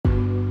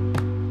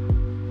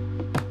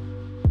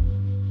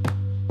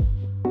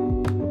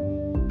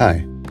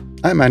Hi,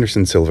 I'm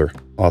Anderson Silver,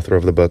 author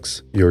of the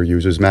books Your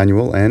User's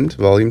Manual and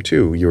Volume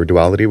 2, Your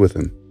Duality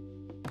Within.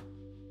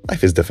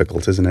 Life is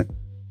difficult, isn't it?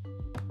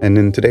 And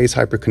in today's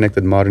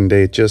hyper-connected modern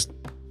day, it just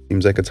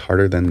seems like it's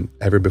harder than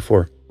ever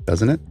before,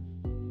 doesn't it?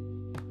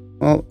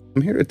 Well,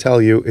 I'm here to tell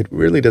you it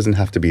really doesn't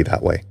have to be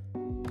that way.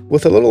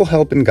 With a little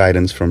help and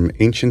guidance from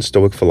ancient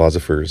Stoic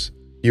philosophers,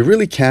 you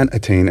really can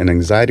attain an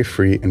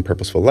anxiety-free and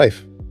purposeful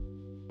life.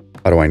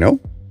 How do I know?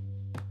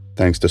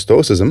 Thanks to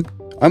Stoicism,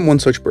 I'm one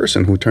such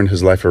person who turned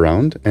his life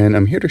around, and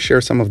I'm here to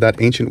share some of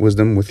that ancient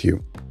wisdom with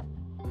you.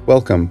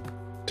 Welcome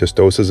to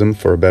Stoicism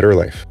for a Better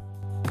Life.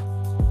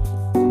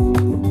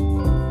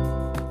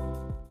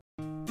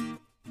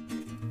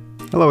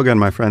 Hello again,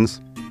 my friends.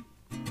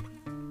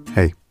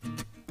 Hey,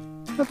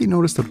 have you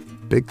noticed a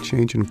big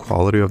change in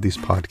quality of these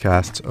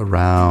podcasts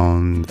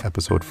around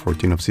episode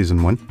 14 of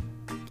season 1?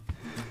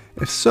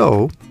 If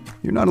so,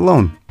 you're not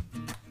alone.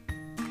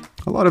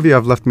 A lot of you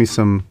have left me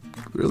some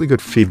really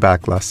good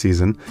feedback last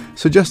season,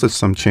 suggested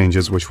some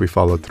changes which we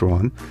followed through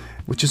on,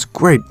 which is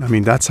great. I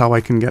mean, that's how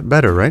I can get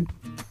better, right?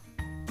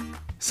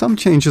 Some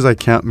changes I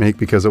can't make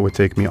because it would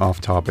take me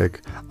off topic.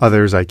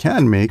 Others I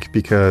can make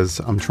because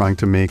I'm trying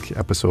to make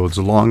episodes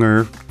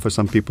longer for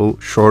some people,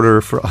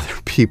 shorter for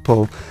other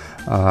people.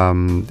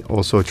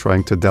 Also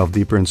trying to delve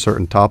deeper in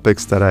certain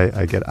topics that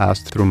I get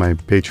asked through my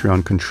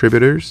Patreon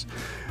contributors.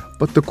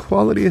 But the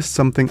quality is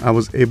something I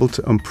was able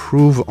to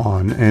improve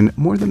on, and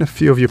more than a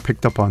few of you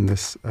picked up on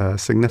this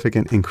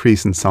significant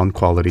increase in sound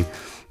quality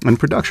and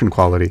production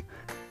quality,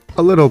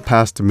 a little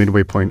past the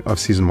midway point of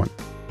season 1.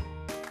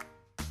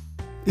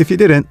 If you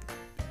didn't,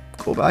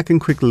 go back and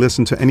quickly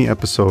listen to any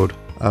episode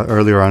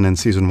earlier on in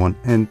season 1,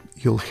 and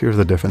you'll hear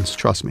the difference,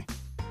 trust me.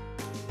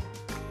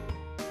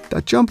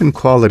 That jump in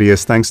quality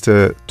is thanks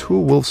to Two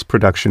Wolves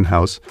Production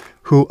House,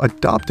 who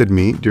adopted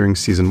me during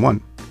season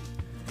 1.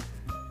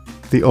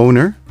 The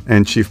owner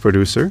and chief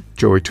producer,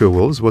 Joey Two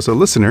Wolves, was a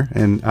listener,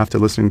 and after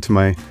listening to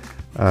my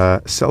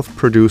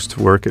self-produced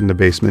work in the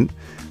basement,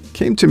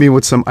 came to me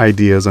with some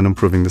ideas on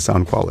improving the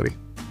sound quality.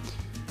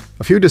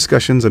 A few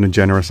discussions and a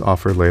generous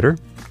offer later,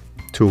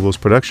 Two Wolves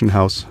Production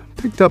House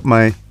picked up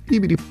my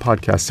EBD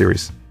podcast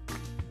series.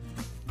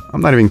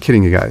 I'm not even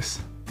kidding you guys.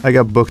 I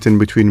got booked in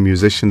between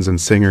musicians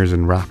and singers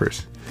and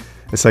rappers.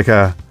 It's like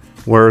a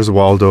Where's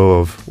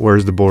Waldo of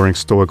where's the boring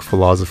Stoic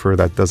philosopher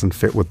that doesn't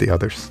fit with the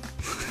others.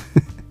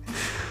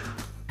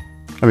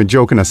 I mean,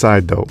 joking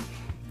aside though,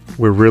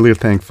 we're really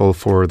thankful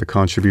for the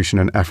contribution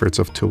and efforts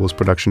of Two Wolves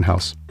Production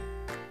House.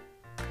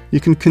 You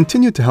can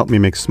continue to help me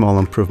make small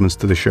improvements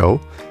to the show,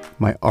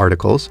 my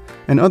articles,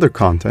 and other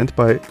content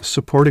by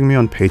supporting me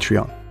on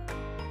Patreon.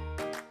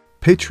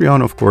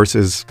 Patreon, of course,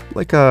 is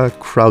like a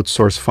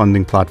crowdsourced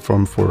funding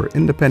platform for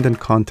independent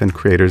content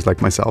creators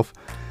like myself,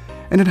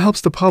 and it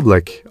helps the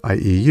public, i.e.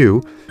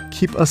 you,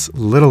 keep us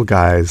little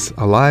guys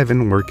alive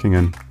and working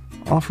and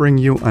offering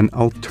you an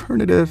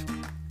alternative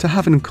to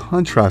have in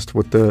contrast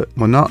with the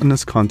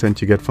monotonous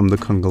content you get from the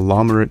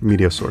conglomerate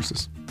media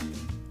sources.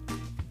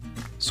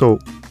 So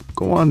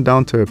go on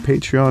down to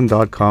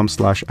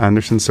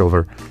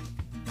patreon.com/AndersonSilver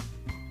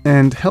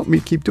and help me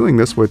keep doing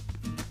this with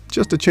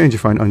just a change you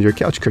find on your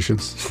couch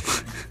cushions.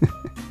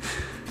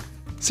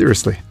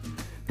 Seriously,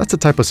 that's the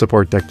type of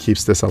support that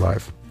keeps this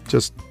alive.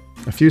 Just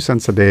a few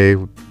cents a day,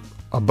 $1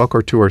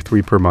 or $2 or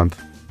 $3 per month.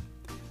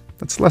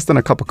 That's less than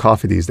a cup of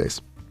coffee these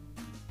days.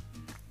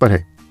 But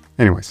hey,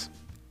 anyways,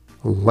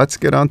 let's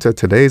get on to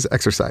today's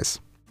exercise.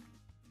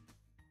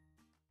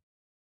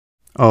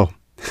 Oh,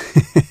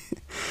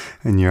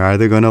 and you're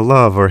either going to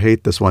love or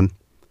hate this one.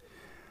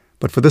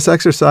 But for this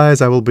exercise,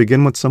 I will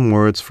begin with some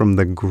words from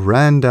the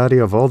granddaddy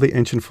of all the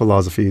ancient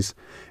philosophies,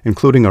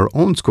 including our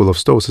own school of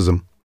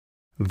Stoicism,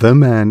 the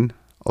man,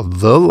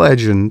 the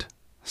legend,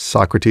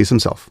 Socrates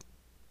himself.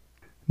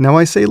 Now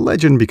I say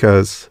legend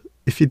because,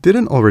 if you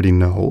didn't already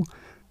know,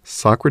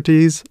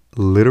 Socrates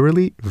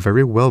literally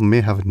very well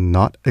may have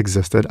not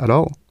existed at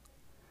all.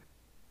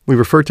 We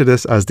refer to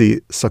this as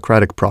the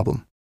Socratic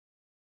problem.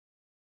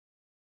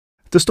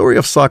 The story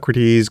of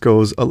Socrates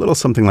goes a little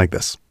something like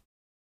this.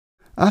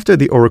 After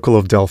the Oracle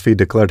of Delphi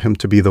declared him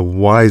to be the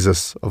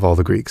wisest of all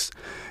the Greeks,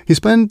 he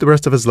spent the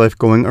rest of his life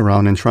going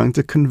around and trying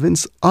to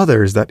convince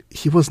others that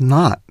he was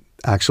not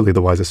actually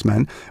the wisest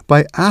man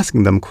by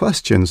asking them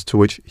questions to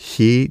which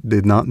he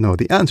did not know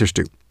the answers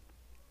to.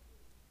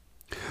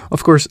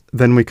 Of course,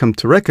 then we come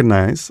to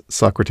recognize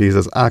Socrates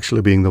as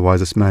actually being the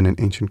wisest man in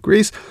ancient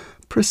Greece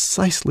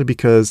precisely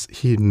because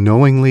he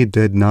knowingly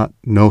did not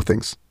know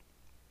things.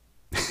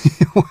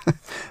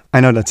 I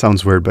know that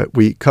sounds weird, but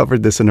we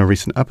covered this in a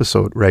recent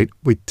episode, right?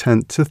 We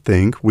tend to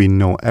think we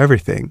know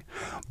everything,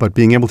 but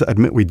being able to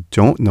admit we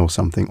don't know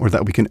something or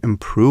that we can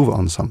improve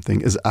on something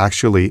is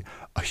actually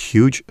a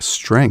huge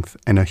strength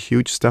and a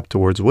huge step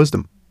towards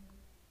wisdom.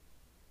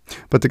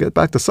 But to get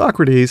back to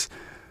Socrates,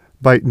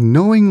 by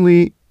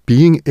knowingly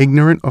being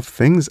ignorant of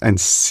things and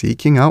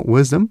seeking out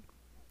wisdom,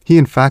 he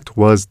in fact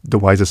was the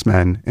wisest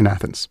man in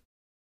Athens.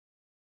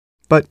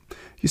 But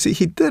you see,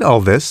 he did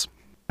all this,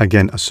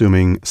 again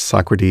assuming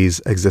Socrates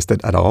existed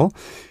at all,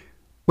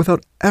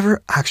 without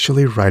ever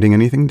actually writing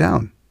anything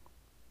down.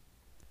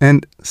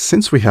 And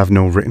since we have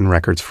no written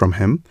records from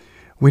him,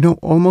 we know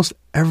almost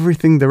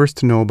everything there is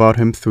to know about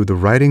him through the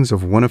writings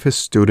of one of his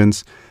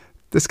students,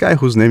 this guy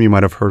whose name you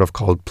might have heard of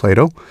called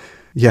Plato.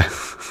 Yeah,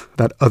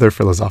 that other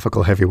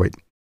philosophical heavyweight.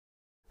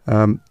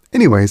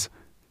 Anyways,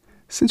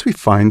 since we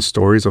find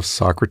stories of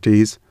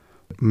Socrates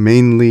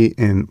mainly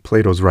in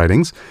Plato's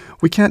writings,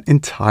 we can't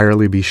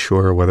entirely be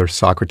sure whether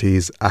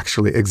Socrates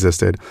actually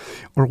existed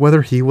or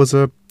whether he was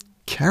a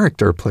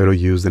character Plato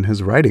used in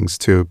his writings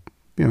to,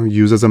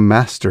 use as a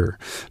master,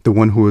 the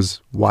one who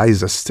was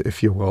wisest,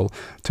 if you will,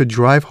 to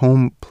drive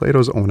home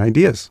Plato's own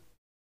ideas.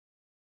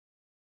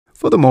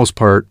 For the most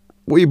part,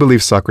 we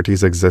believe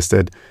Socrates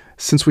existed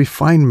since we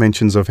find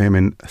mentions of him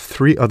in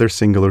 3 other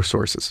singular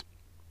sources.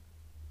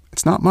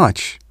 It's not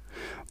much,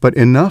 but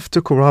enough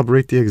to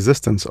corroborate the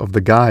existence of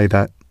the guy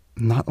that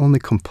not only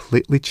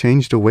completely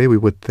changed the way we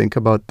would think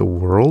about the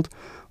world,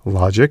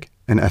 logic,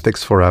 and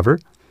ethics forever,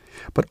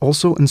 but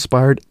also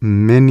inspired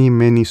many,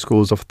 many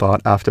schools of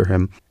thought after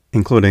him,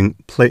 including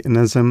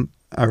Platonism,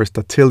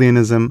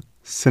 Aristotelianism,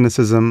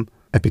 Cynicism,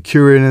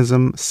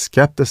 Epicureanism,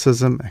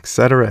 skepticism,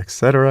 etc.,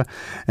 etc.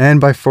 And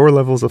by 4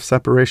 levels of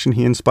separation,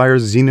 he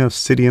inspires Zeno of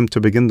Citium to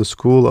begin the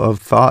school of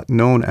thought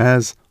known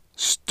as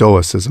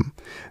Stoicism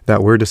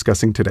that we're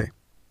discussing today.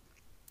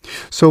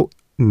 So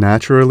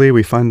naturally,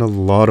 we find a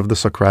lot of the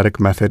Socratic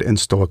method in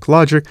Stoic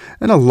logic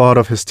and a lot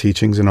of his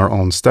teachings in our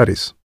own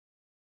studies.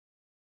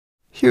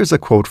 Here's a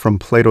quote from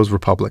Plato's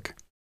Republic.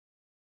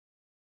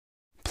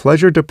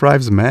 "Pleasure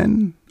deprives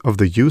man of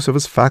the use of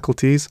his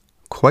faculties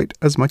quite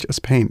as much as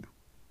pain."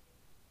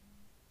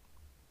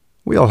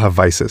 We all have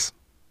vices.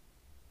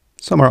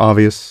 Some are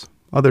obvious,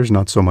 others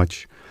not so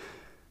much.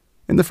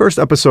 In the first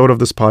episode of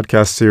this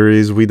podcast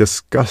series, we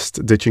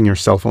discussed ditching your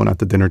cell phone at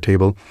the dinner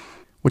table,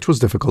 which was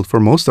difficult for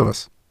most of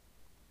us.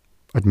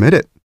 Admit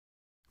it.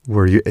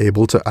 Were you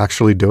able to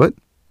actually do it?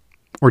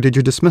 Or did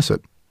you dismiss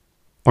it?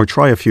 Or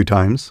try a few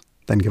times,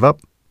 then give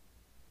up?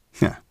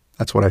 Yeah,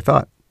 that's what I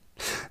thought.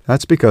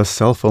 That's because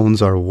cell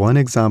phones are one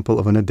example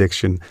of an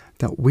addiction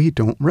that we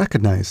don't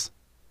recognize.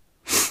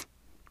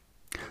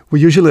 We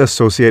usually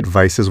associate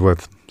vices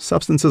with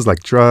substances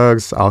like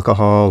drugs,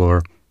 alcohol,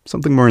 or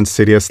something more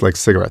insidious like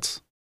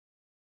cigarettes.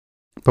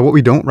 But what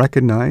we don't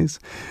recognize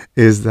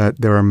is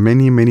that there are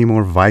many, many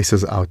more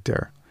vices out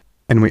there,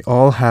 and we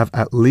all have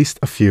at least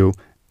a few,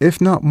 if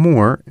not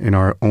more, in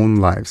our own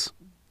lives.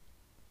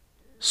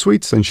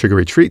 Sweets and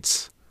sugary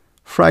treats,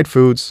 fried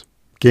foods,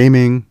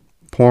 gaming,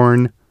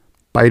 porn,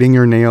 biting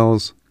your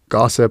nails,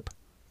 gossip,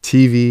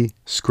 TV,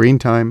 screen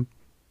time.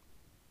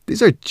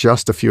 These are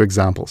just a few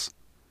examples.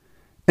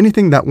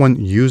 Anything that one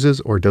uses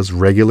or does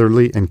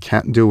regularly and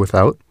can't do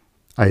without,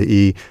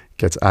 i.e.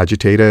 gets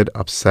agitated,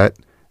 upset,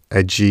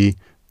 edgy,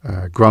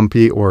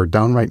 grumpy, or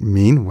downright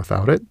mean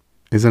without it,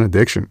 is an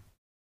addiction.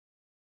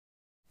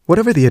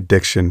 Whatever the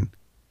addiction,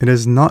 it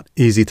is not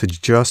easy to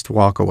just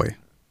walk away.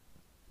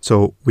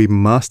 So we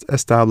must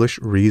establish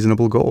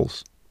reasonable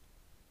goals.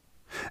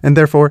 And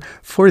therefore,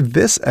 for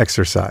this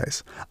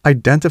exercise,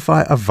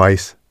 identify a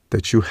vice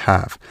that you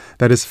have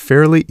that is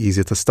fairly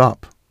easy to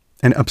stop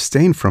and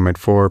abstain from it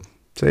for,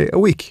 say, a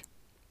week.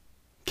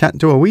 Can't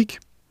do a week?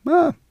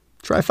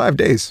 Try 5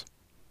 days.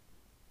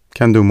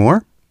 Can do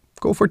more?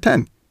 Go for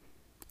 10.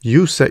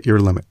 You set your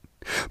limit.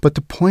 But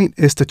the point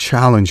is to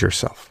challenge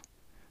yourself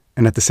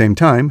and at the same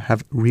time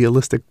have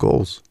realistic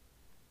goals.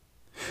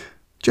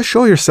 Just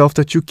show yourself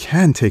that you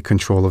can take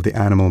control of the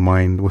animal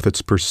mind with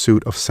its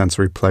pursuit of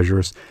sensory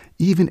pleasures,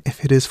 even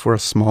if it is for a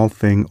small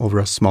thing over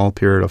a small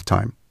period of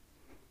time.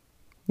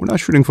 We're not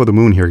shooting for the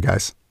moon here,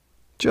 guys.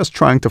 Just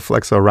trying to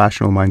flex our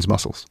rational mind's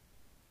muscles.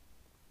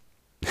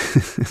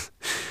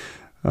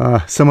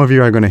 Some of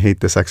you are going to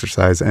hate this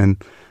exercise,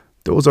 and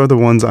those are the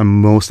ones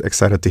I'm most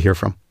excited to hear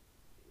from.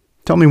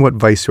 Tell me what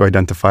vice you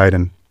identified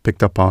and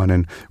picked up on,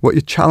 and what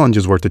your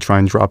challenges were to try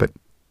and drop it.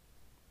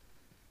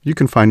 You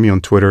can find me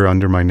on Twitter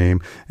under my name,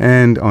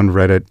 and on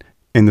Reddit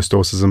in the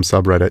Stoicism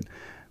subreddit.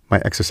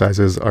 My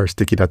exercises are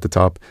stickied at the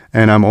top,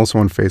 and I'm also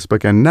on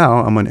Facebook, and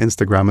now I'm on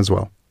Instagram as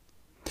well.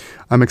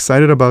 I'm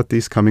excited about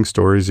these coming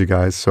stories, you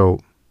guys, so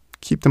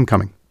keep them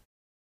coming.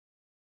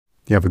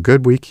 You have a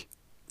good week,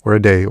 or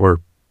a day, or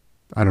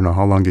I don't know,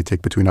 how long do you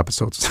take between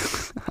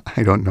episodes?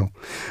 I don't know.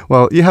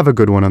 Well, you have a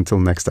good one until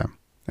next time,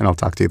 and I'll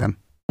talk to you then.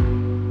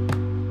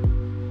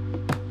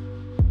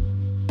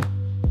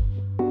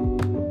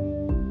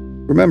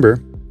 Remember,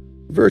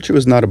 virtue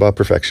is not about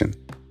perfection,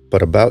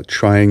 but about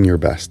trying your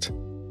best.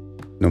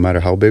 No matter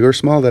how big or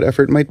small that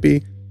effort might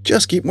be,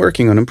 just keep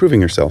working on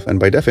improving yourself, and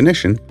by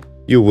definition,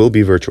 you will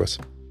be virtuous.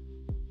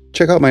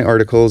 Check out my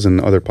articles and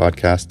other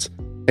podcasts.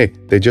 Hey,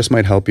 they just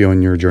might help you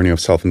on your journey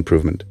of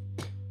self-improvement.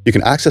 You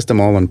can access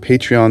them all on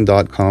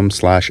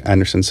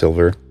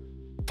patreon.com/AndersonSilver.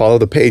 Follow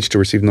the page to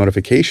receive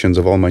notifications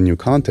of all my new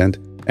content,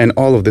 and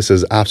all of this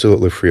is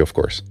absolutely free, of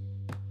course.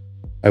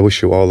 I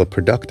wish you all a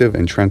productive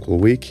and tranquil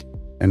week,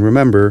 and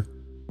remember,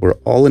 we're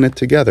all in it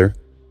together,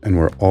 and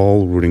we're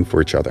all rooting for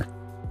each other.